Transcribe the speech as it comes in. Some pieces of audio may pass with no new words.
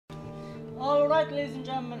Alright, ladies and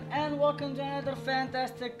gentlemen, and welcome to another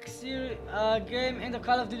fantastic game in the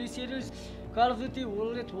Call of Duty series, Call of Duty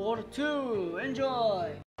World War II.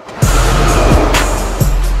 Enjoy!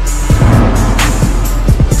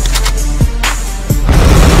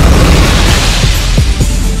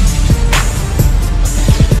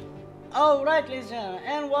 Alright, ladies and gentlemen,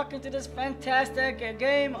 and welcome to this fantastic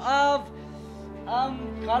game of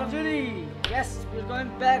Call of Duty. Yes, we're going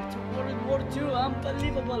back to World War II.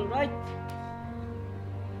 Unbelievable, right?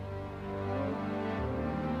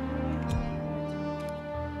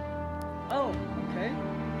 Oh, okay.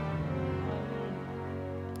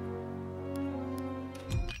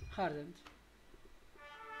 Hardened.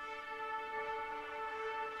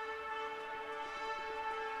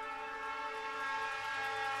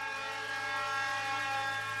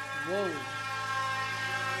 Whoa.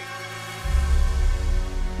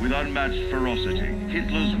 With unmatched ferocity,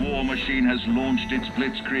 Hitler's war machine has launched its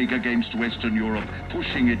blitzkrieg against Western Europe,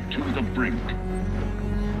 pushing it to the brink.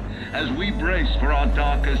 As we brace for our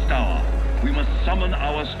darkest hour, we must summon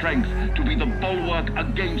our strength to be the bulwark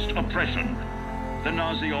against oppression. The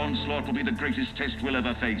Nazi onslaught will be the greatest test we'll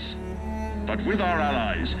ever face. But with our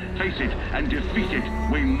allies, face it and defeat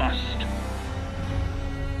it we must.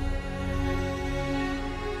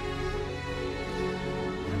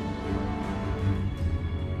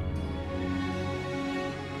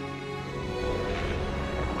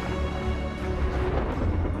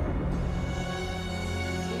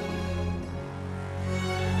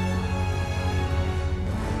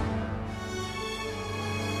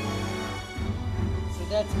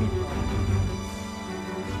 That's me.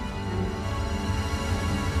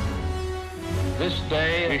 This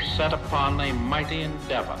day we set upon a mighty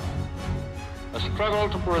endeavor, a struggle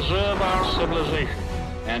to preserve our civilization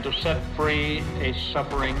and to set free a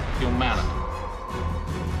suffering humanity.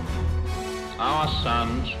 Our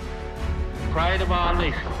sons, pride of our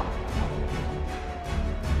nation,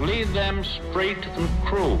 lead them straight and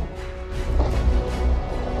true.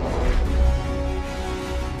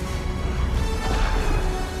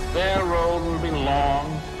 Their road will be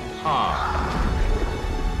long and hard.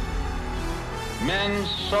 Men's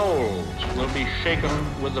souls will be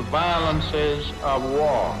shaken with the violences of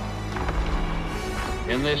war.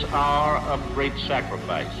 In this hour of great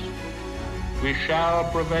sacrifice, we shall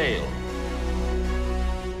prevail.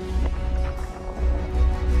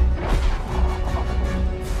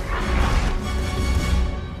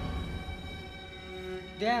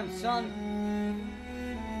 Damn, son.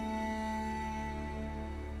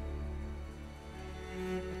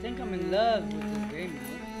 I think I'm in love with this game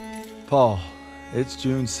now. Paul, it's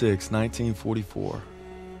June 6, 1944.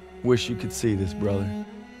 Wish you could see this, brother.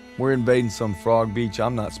 We're invading some frog beach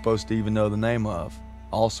I'm not supposed to even know the name of.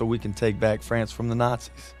 Also, we can take back France from the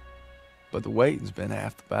Nazis. But the waiting's been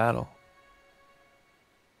half the battle.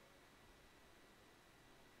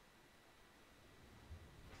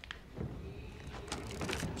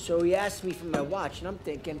 So he asked me for my watch, and I'm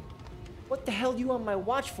thinking, what the hell are you on my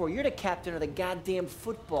watch for? You're the captain of the goddamn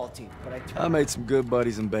football team. But I made some good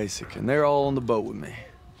buddies in basic, and they're all on the boat with me.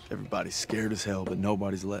 Everybody's scared as hell, but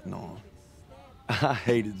nobody's letting on. I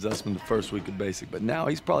hated Zussman the first week of basic, but now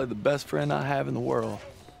he's probably the best friend I have in the world.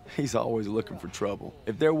 He's always looking for trouble.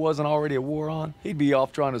 If there wasn't already a war on, he'd be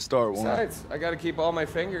off trying to start one. Besides, I gotta keep all my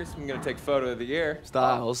fingers. I'm gonna take photo of the year.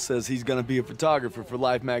 Styles says he's gonna be a photographer for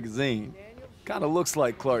Life magazine. Kinda looks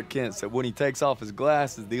like Clark Kent said when he takes off his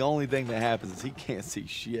glasses, the only thing that happens is he can't see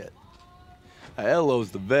shit.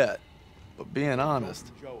 Elo's the vet, but being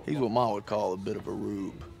honest, he's what Ma would call a bit of a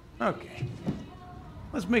rube. Okay,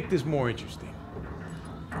 let's make this more interesting.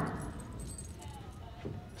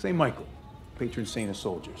 St. Michael, patron saint of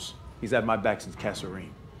soldiers. He's had my back since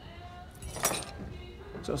Kasserine.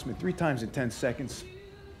 Zussman 3 times in 10 seconds,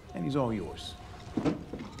 and he's all yours.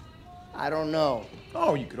 I don't know.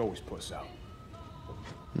 Oh, you could always puss out.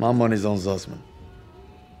 My money's on Zussman.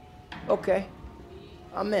 Okay,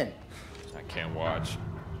 I'm in. I can't watch.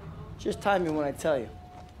 Just time me when I tell you.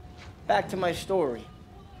 Back to my story.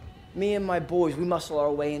 Me and my boys, we muscle our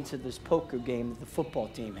way into this poker game that the football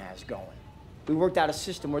team has going. We worked out a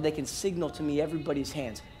system where they can signal to me everybody's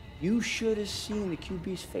hands. You should have seen the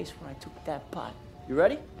QB's face when I took that pot. You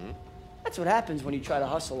ready? Mm-hmm. That's what happens when you try to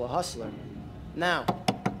hustle a hustler. Now,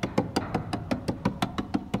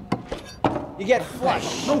 you get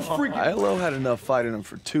flushed. No freaking... Elo had enough fighting him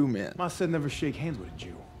for 2 men. Ma said never shake hands with a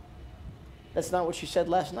Jew. That's not what she said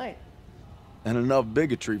last night. And enough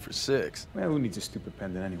bigotry for 6. Well, who needs a stupid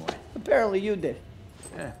pendant anyway? Apparently you did.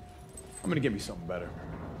 Yeah, I'm gonna get me something better.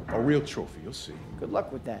 A real trophy, you'll see. Good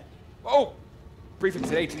luck with that. Oh!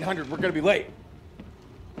 Briefing's at 1800. We're gonna be late.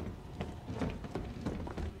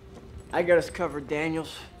 I got us covered,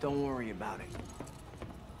 Daniels. Don't worry about it.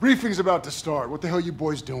 Briefing's about to start. What the hell you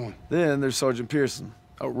boys doing? Then there's Sergeant Pearson,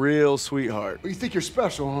 a real sweetheart. Well, you think you're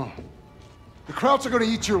special, huh? The Krauts are gonna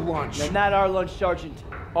eat your lunch. They're not our lunch, Sergeant.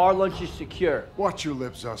 Our lunch is secure. Watch your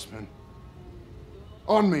lips, Zussman.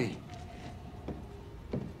 On me.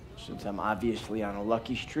 Since I'm obviously on a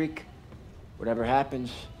lucky streak, whatever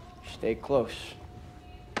happens, stay close.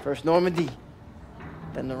 First Normandy,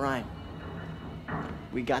 then the Rhine.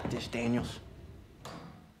 We got this, Daniels.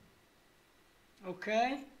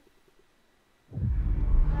 Okay.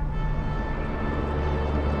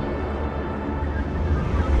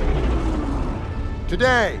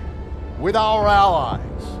 Today, with our allies,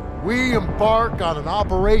 we embark on an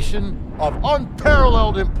operation of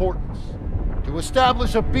unparalleled importance to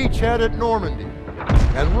establish a beachhead at Normandy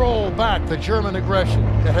and roll back the German aggression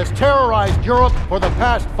that has terrorized Europe for the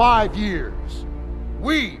past 5 years.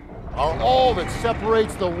 We are all that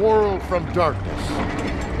separates the world from darkness.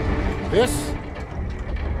 This,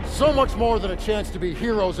 so much more than a chance to be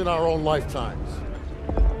heroes in our own lifetimes.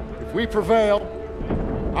 If we prevail,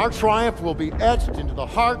 our triumph will be etched into the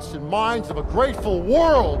hearts and minds of a grateful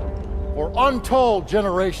world for untold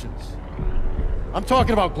generations. I'm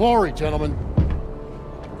talking about glory, gentlemen.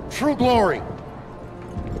 True glory.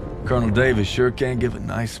 Colonel Davis sure can give a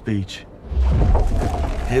nice speech.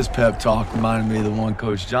 His pep talk reminded me of the one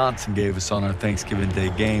Coach Johnson gave us on our Thanksgiving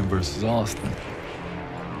Day game versus Austin.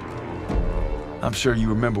 I'm sure you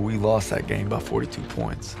remember we lost that game by 42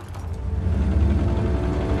 points.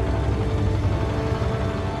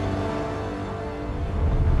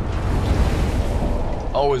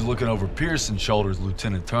 Always looking over Pearson's shoulders,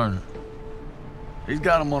 Lieutenant Turner. He's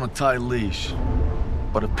got him on a tight leash.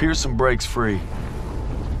 But if Pearson breaks free,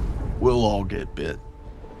 we'll all get bit.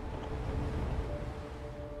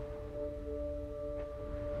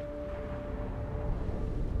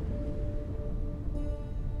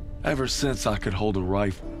 Ever since I could hold a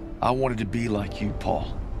rifle, I wanted to be like you,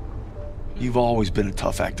 Paul. You've always been a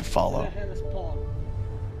tough act to follow. Who the hell is Paul?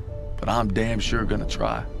 But I'm damn sure gonna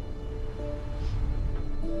try.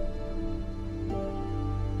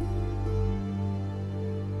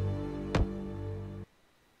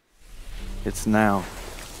 It's now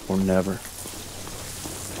or never.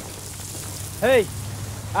 Hey,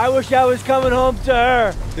 I wish I was coming home to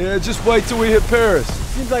her. Yeah, just wait till we hit Paris.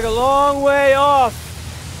 Seems like a long way off.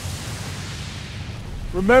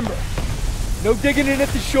 Remember, no digging in at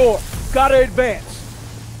the shore. Gotta advance.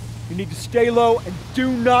 You need to stay low and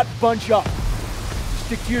do not bunch up.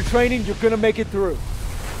 Stick to your training, you're gonna make it through.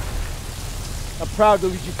 I'm proud to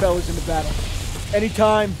lead you fellas into battle.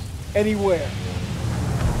 Anytime, anywhere.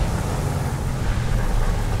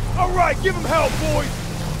 All right, give him hell, boys!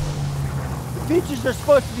 The beaches are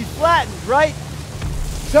supposed to be flattened, right?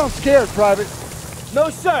 Sound scared, Private. No,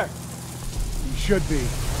 sir. You should be.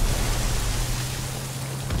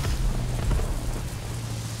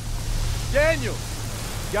 Daniel,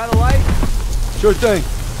 got a light? Sure thing.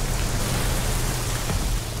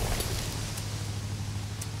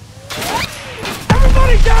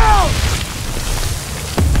 Everybody down!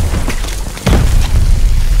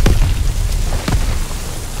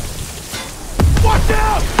 Watch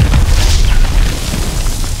out!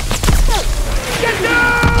 Get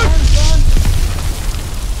down!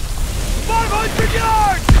 500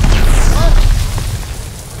 yards!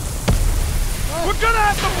 We're gonna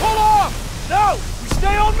have to pull off! No! We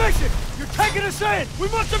stay on mission! You're taking us in! We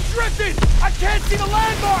must have drifted! I can't see the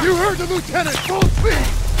landmark! You heard the lieutenant! Full speed!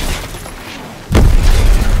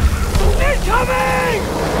 Incoming!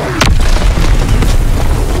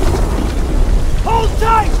 Hold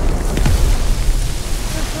tight!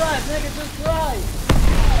 Just drive, nigga, just drive.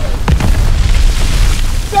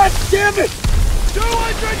 God damn it!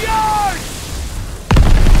 200 yards!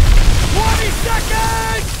 20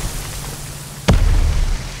 seconds!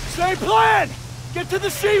 Same plan! Get to the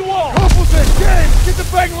seawall! Opposite, James! Get the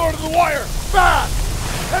Bangalore to the wire! Fast!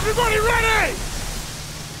 Everybody ready!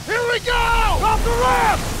 Here we go! Off the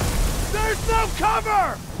ramp! There's no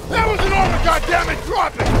cover! That was an order, goddammit!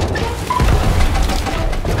 Drop it!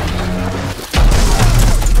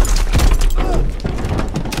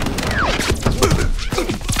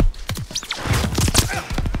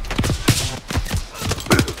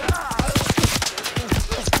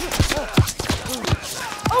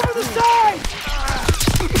 Over the side!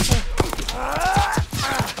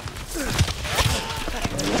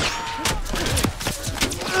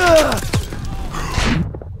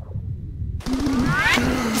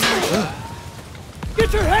 Get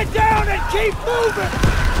your head down and keep moving!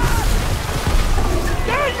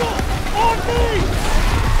 Daniel! On me!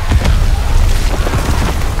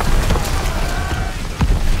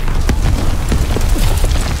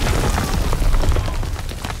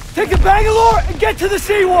 Take a Bangalore and get to the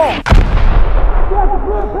seawall! We have to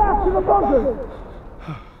clear a path to the bunker!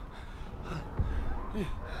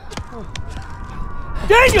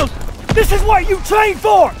 Daniels! This is what you trained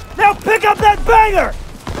for! Now pick up that banger!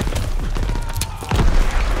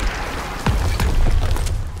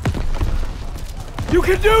 You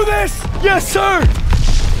can do this! Yes, sir!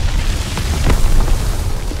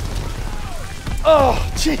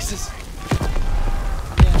 Oh, Jesus!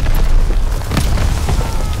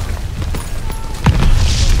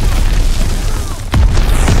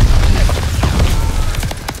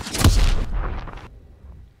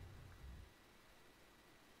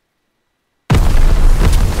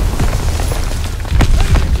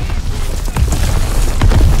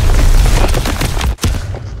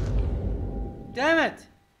 Damn it!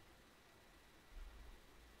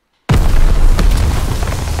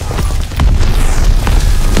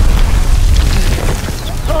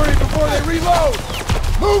 Hurry before they reload!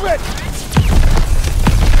 Move it!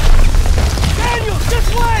 Daniel, this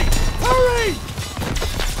way! Hurry!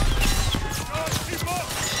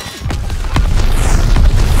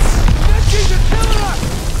 That team's are killing us!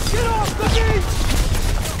 Get off the beach!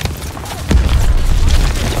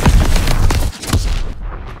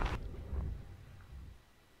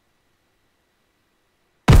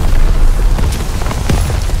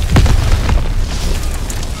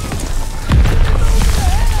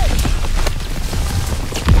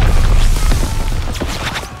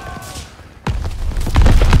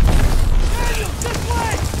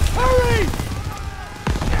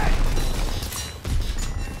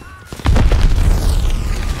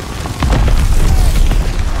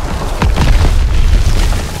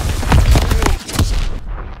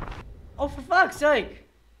 Oh, for fuck's sake!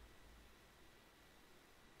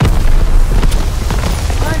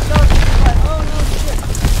 Oh no, shit!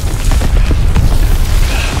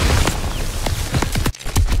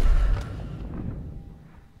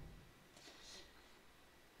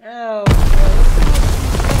 Oh,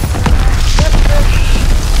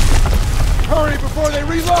 Hurry before they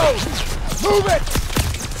reload! Move it!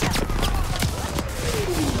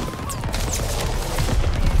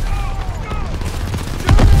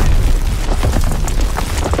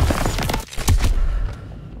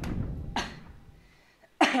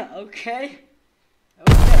 Okay.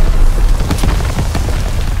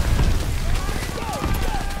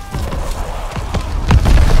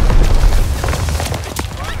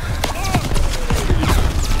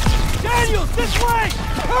 Daniels, this way!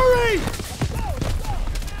 Hurry!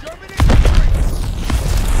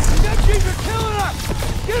 That teams are killing us!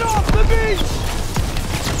 Get off the beach!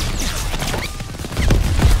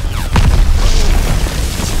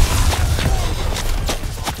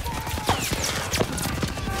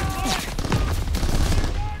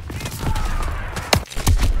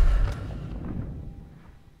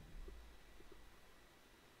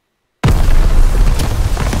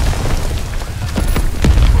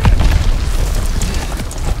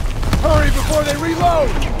 Before they reload!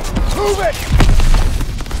 Move it!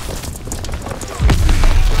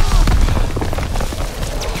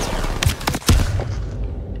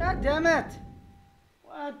 God damn it!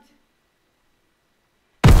 What?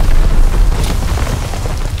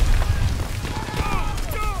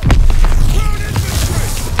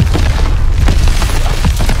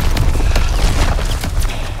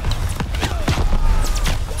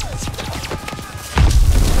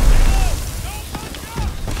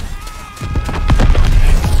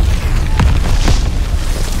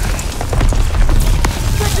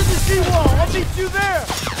 You there!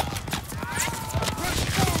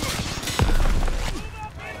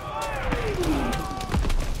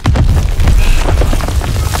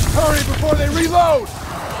 Hurry before they reload!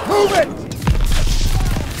 Move it!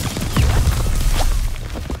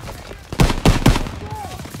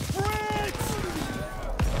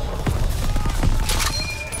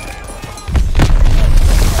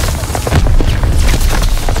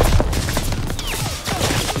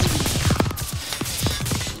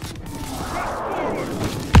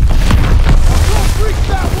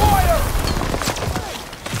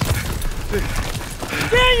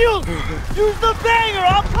 Daniel! Use the banger!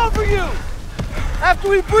 I'll cover you! After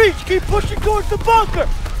we breach, keep pushing towards the bunker!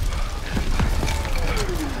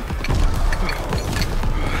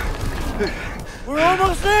 We're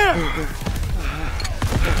almost there!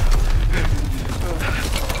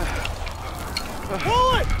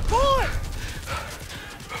 Pull it! Pull it!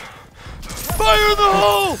 Fire in the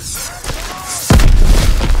hole!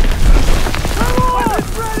 Come on!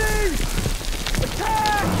 It's ready!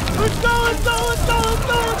 Attack! Let's go! Let's go! Let's go! Let's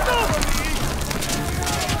go! Let's go!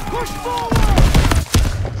 Push forward!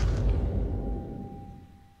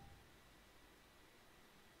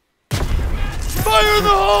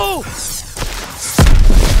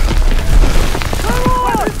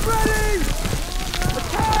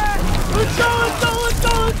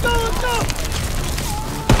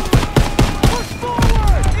 Push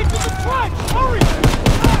forward! Into the trench! Hurry!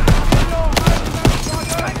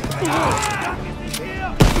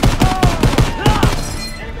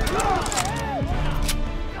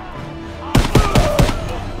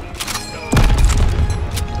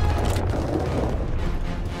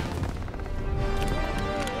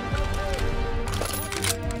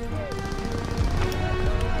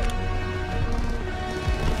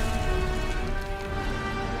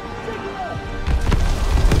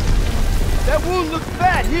 That wound looks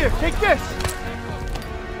bad. Here, take this.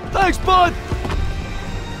 Thanks, bud.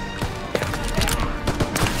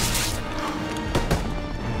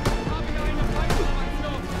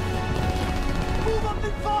 Move up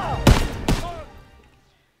and file!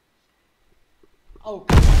 Oh,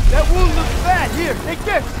 That wound looks bad. Here, take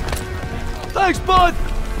this. Thanks, bud.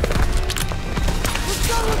 Let's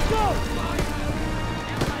go, let's go!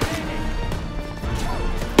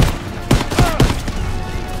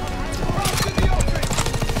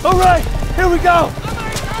 All right, here we go.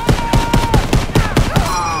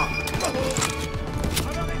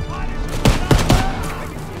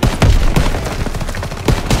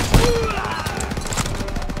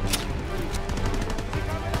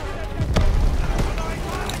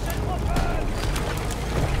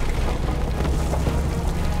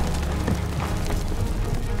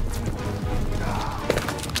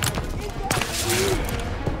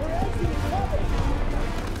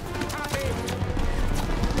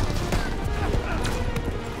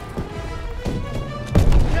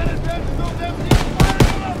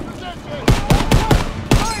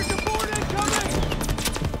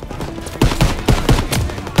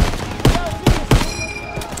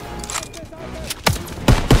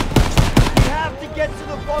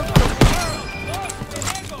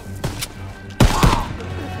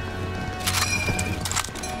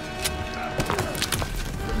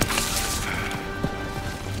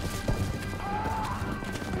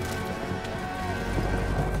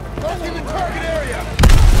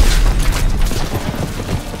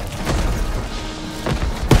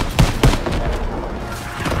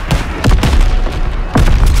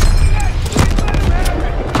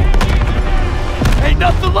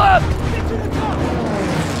 Nothing left! Get to the top!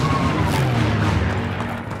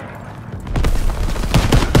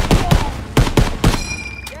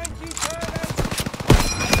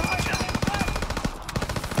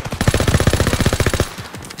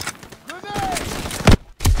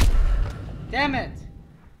 Damn it!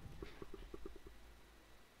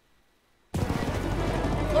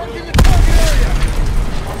 Marking the target area!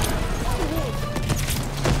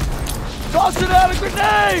 Toss it out a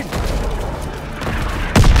grenade!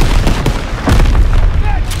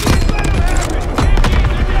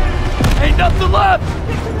 Ain't nothing left!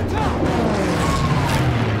 Get to the top!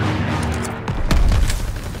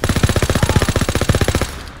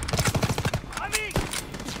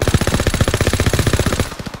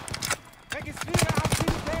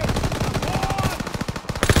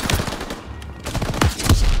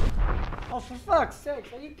 Oh, for fuck's sake,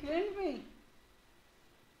 are you kidding me?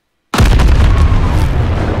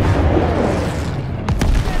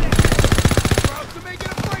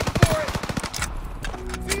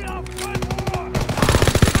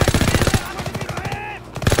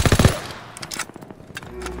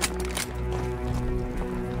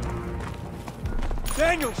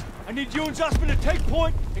 Daniels, I need you and Zussman to take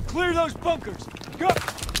point and clear those bunkers. Go!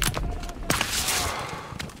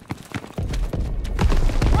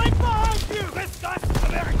 Right behind you! This guy's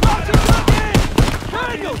American!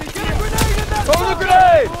 Daniels, get a grenade in that Throw the bunker!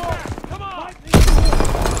 grenade! Come on!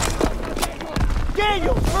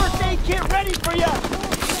 Daniels, first aid kit ready for you!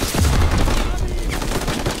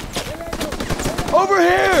 Over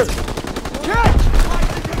here! Catch!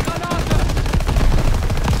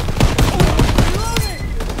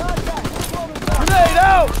 Grenade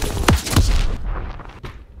out!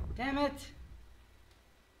 Damn it!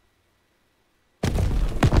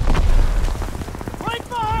 Right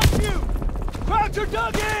behind you! Crowds are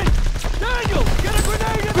dug in! Daniel, get a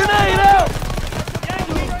grenade in Grenade out!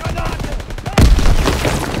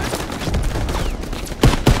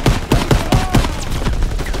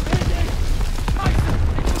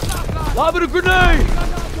 Lob it a grenade!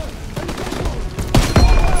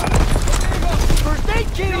 First aid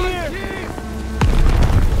kit here!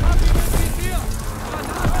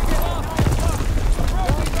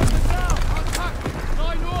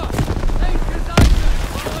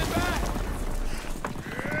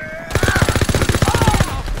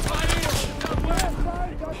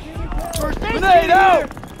 First aid Grenade kit out!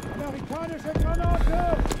 here!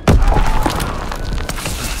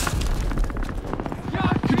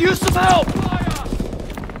 Could use some help!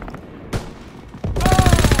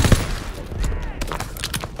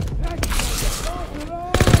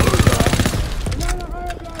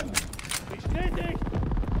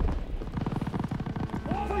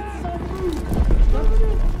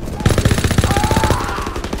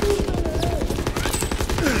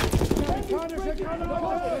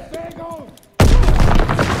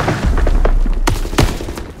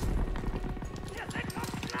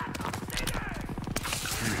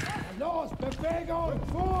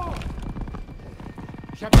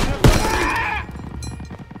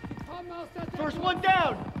 First one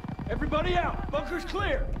down! Everybody out! Bunker's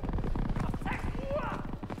clear!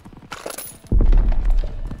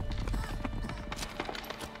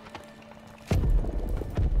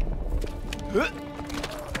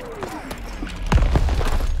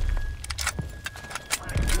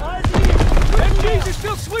 MGs are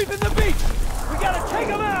still sweeping the beach! We gotta take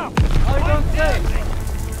them out! How you gonna say?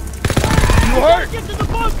 You hurt? Get to the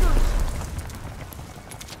bunkers!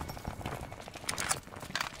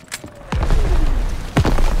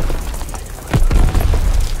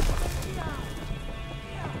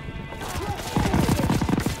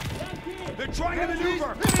 They're trying to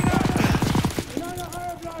maneuver!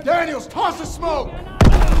 Daniels, toss the smoke!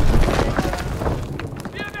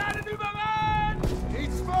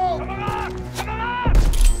 Need smoke!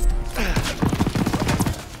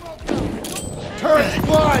 Turret's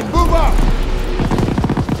blind! Move up!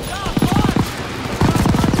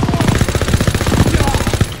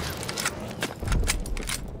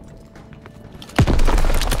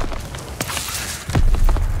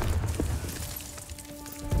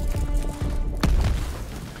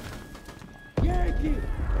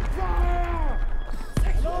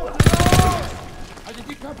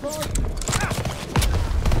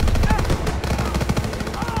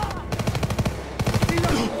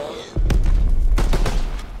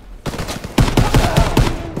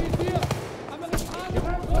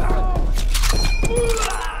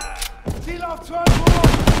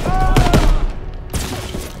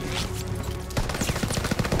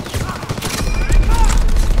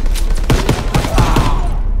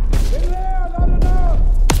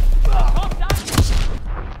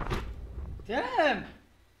 Damn!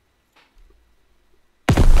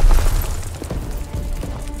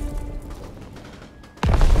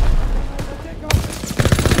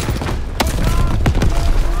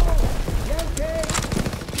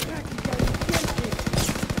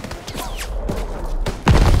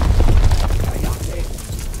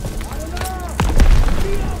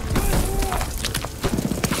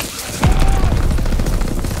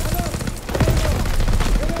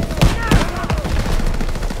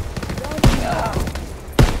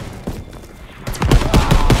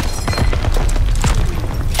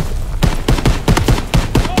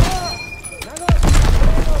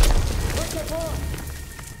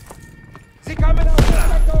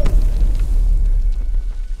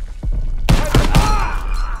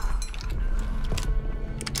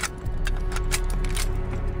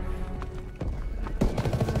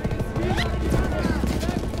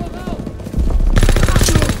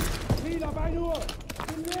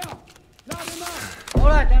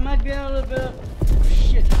 Alright, that might be a little bit of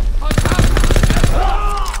shit.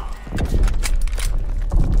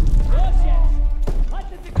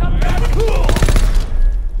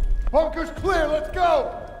 Bunker's clear, let's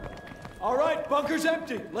go! All right, bunker's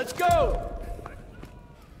empty. Let's go!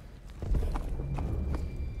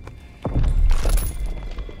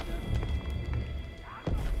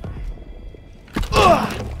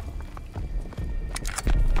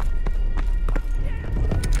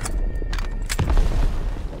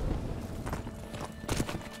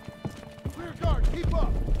 Clear guard, keep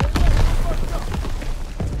up!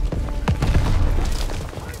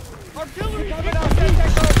 Artillery coming out there!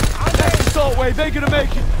 That's the assault wave. They gonna make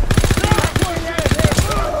it.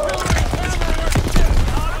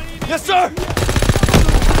 Yes, sir!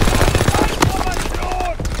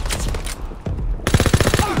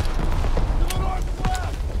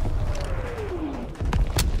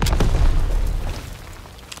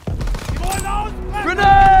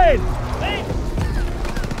 Grenade!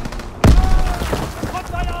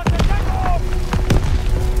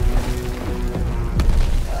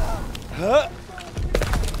 Huh?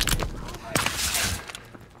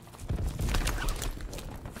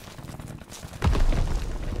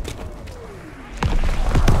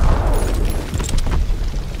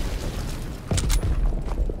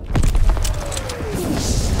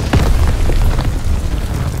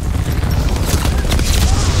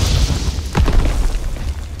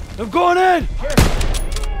 I'm going in!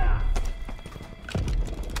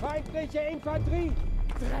 Feindliche Infanterie!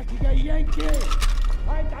 Dreckiger Yankee!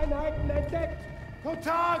 Feindeinheiten entdeckt!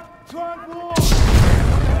 Kontakt! Turbo!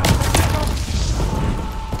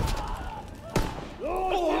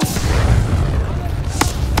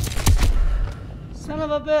 Son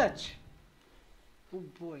of a bitch! Oh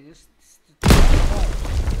boy, this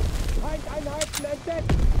Feindeinheiten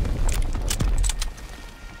entdeckt!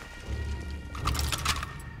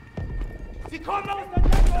 Sie kommen aus der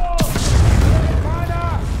Deckung!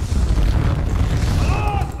 Amerikaner!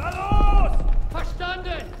 Los! Na los!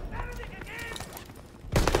 Verstanden!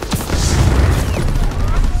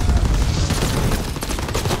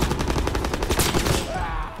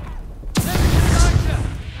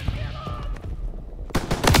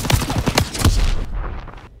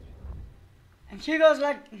 she goes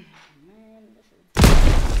like,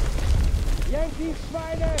 Yankee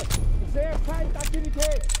Schweine! Sehr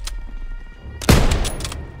Feindaktivität!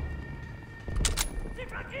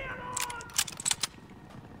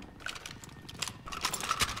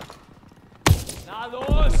 Na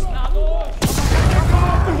los, na los!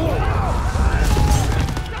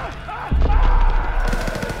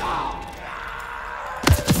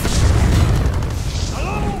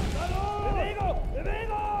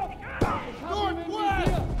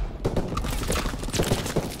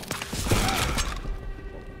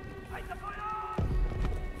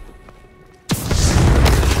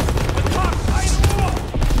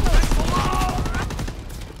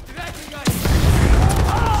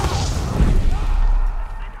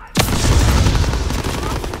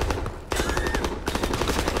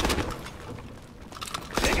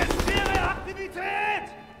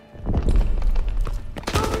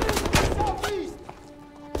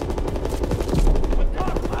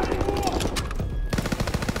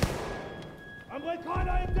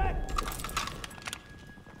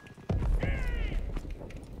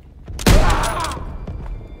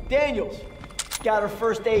 Daniels, got her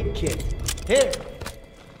first aid kit. Hit her.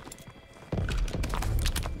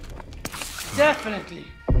 definitely.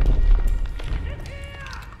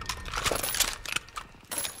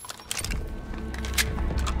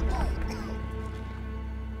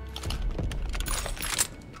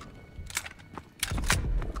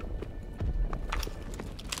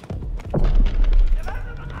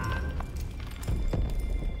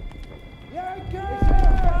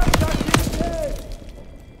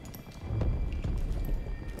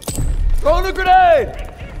 Throwing a grenade!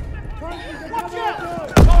 Watch out!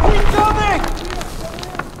 He's coming!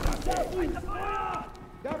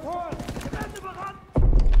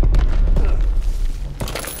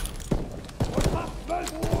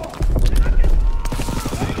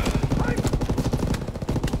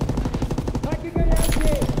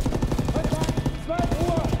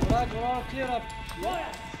 We're all clear up.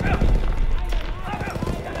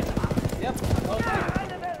 Yep. Okay.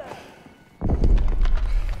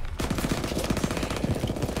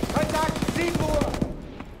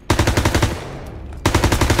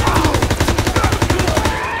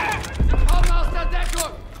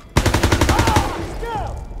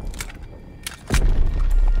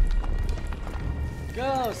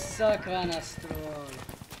 Go suck on a stroll.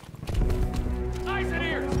 Eyes in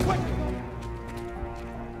here! Quick!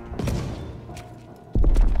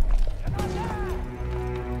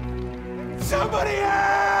 Somebody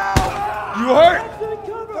help! You hurt?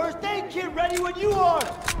 First aid kit ready when you are.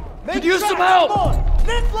 Could use some help!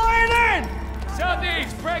 Men flying in!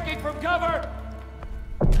 Southeast, breaking from cover!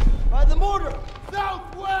 By the mortar.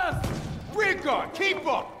 Southwest! Rear guard, keep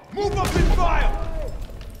up! Move up and fire!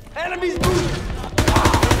 Enemies moving.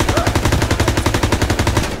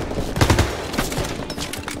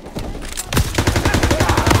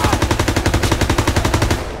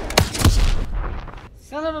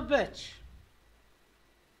 Son of a bitch.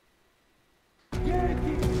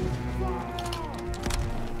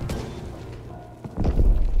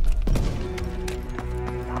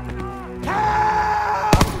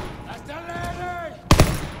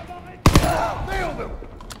 Nailed him!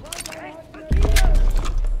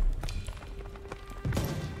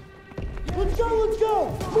 Let's go, let's go!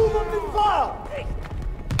 Move up and fire!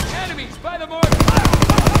 Enemies by the mortar!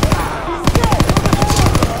 He's dead!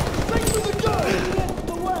 Straight to the gun! To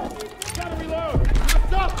the west! Gotta reload!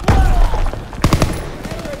 Stop!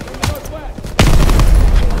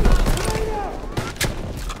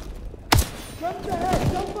 Jump ahead!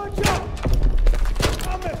 Don't bunch up!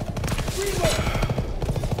 Coming! Reload!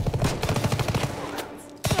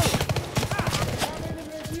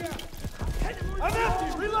 I'm empty!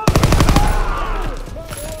 Reload!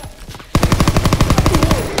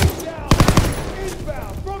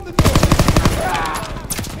 Inbound, from the door!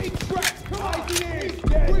 Eight tracks, come on!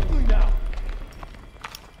 Quickly now!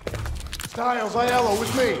 Styles, Aiello,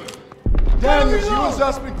 with me. Daniels, you and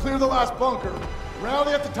Zussman clear the last bunker.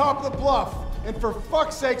 Rally at the top of the bluff. And for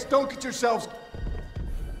fuck's sakes, don't get yourselves...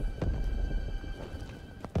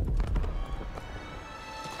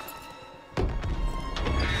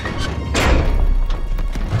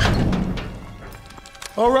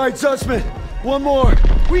 All right, Zussman, one more.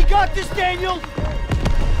 We got this, Daniel!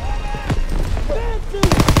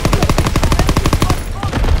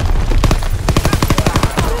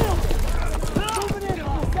 Moving in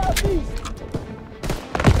from the southeast!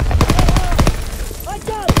 I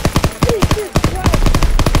got it! East this way!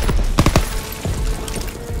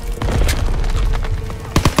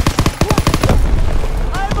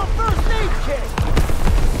 I have a first aid kit!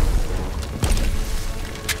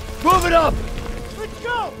 Move it up!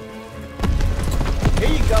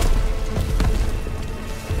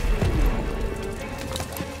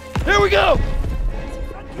 Here we go!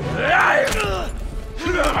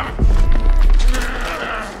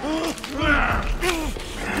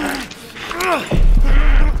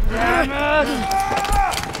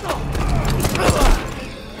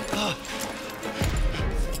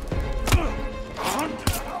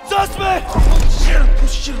 Suspect! Shit!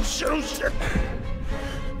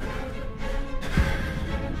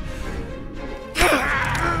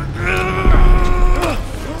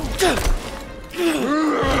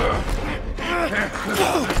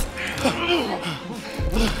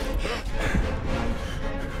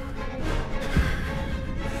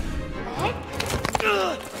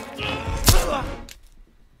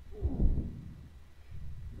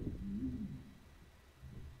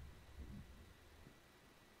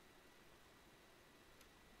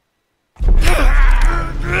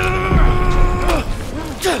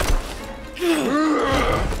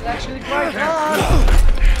 It's actually quite hard.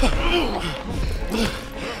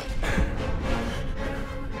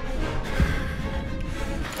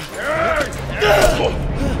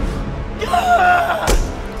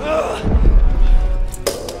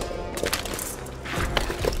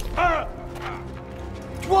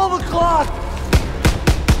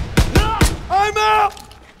 I'm out!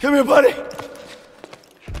 Come here, buddy.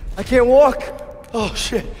 I can't walk. Oh,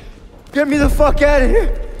 shit. Get me the fuck out of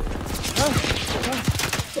here.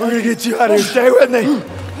 We're gonna get you out of here. Stay with me.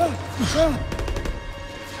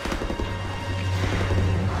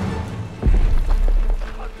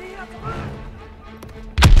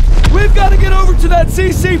 We've got to get over to that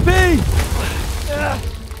CCP!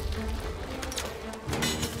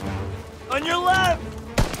 On your left!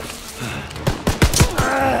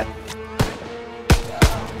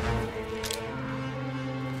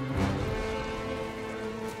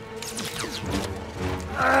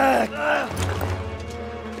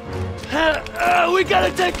 We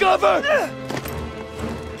gotta take cover!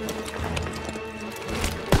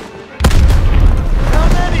 How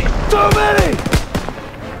many? Too many!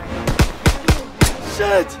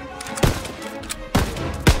 Shit!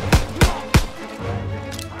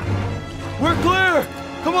 We're clear!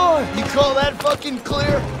 Come on! You call that fucking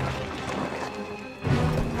clear?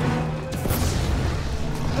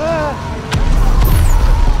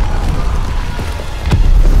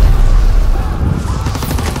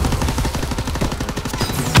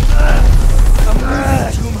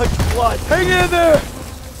 Too much blood! Hang in there!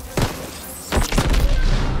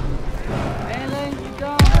 Alan, you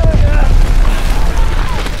down?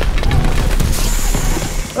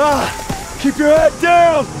 Keep your head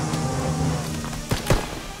down!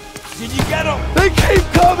 Did you get him? They keep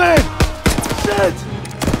coming! Shit!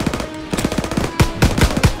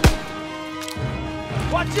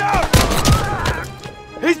 Watch out!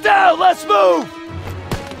 He's down! Let's move!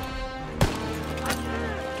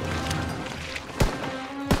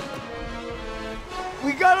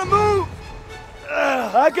 We gotta move!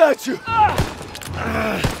 I got you!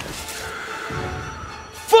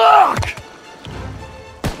 Fuck!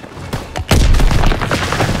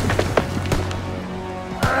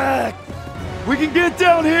 We can get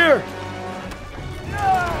down here!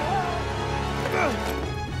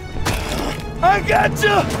 I got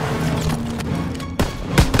you!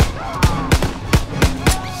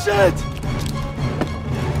 Shit!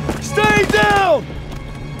 Stay down!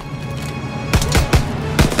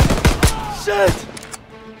 Shit!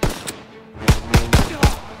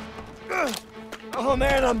 Oh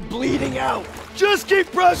man, I'm bleeding out. Just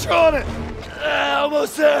keep pressure on it!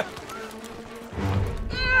 Almost there!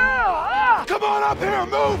 Come on up here!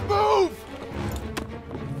 Move! Move!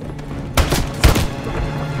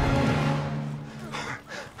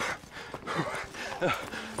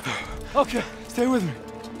 Okay, stay with me.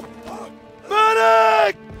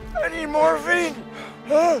 Medic! I need morphine.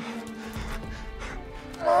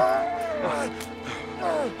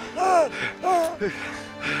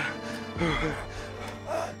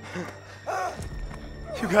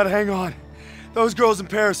 You gotta hang on. Those girls in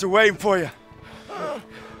Paris are waiting for you.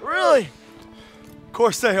 Really? Of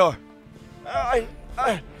course they are. How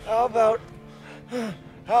about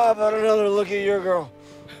another look at your girl?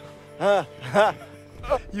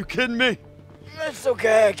 You kidding me? It's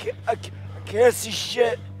okay. I can't see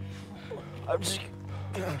shit. I'm just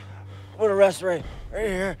gonna rest right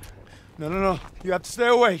here. No. You have to stay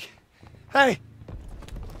awake. Hey!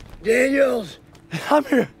 Daniels, I'm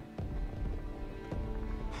here.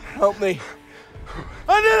 help me.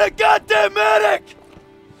 I need a goddamn medic!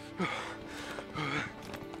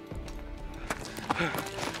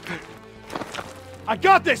 I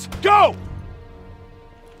got this! Go!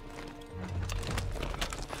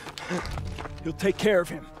 He'll take care of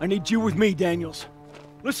him. I need you with me, Daniels.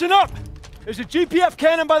 Listen up! There's a GPF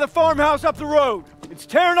cannon by the farmhouse up the road. It's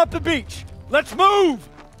tearing up the beach. Let's move!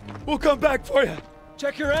 We'll come back for you.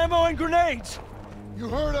 Check your ammo and grenades. You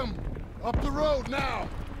heard him. Up the road now.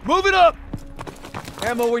 Move it up!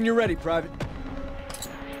 Ammo when you're ready, Private.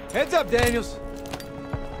 Heads up, Daniels.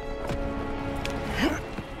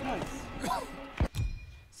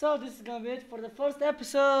 So this is gonna be it for the first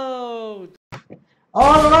episode.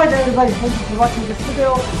 Alright everybody, thank you for watching this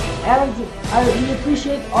video, and I really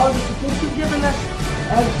appreciate all the support you've given us,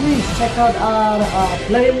 and please check out our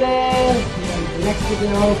playlist, the next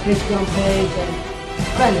video, Patreon page, and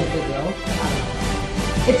random video.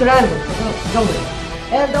 It's random, so don't worry.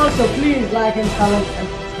 And also please like and comment and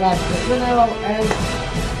subscribe to the video, and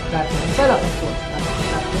subscribe to the channel, of course,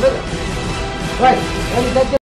 that's the video. Right, and that's it.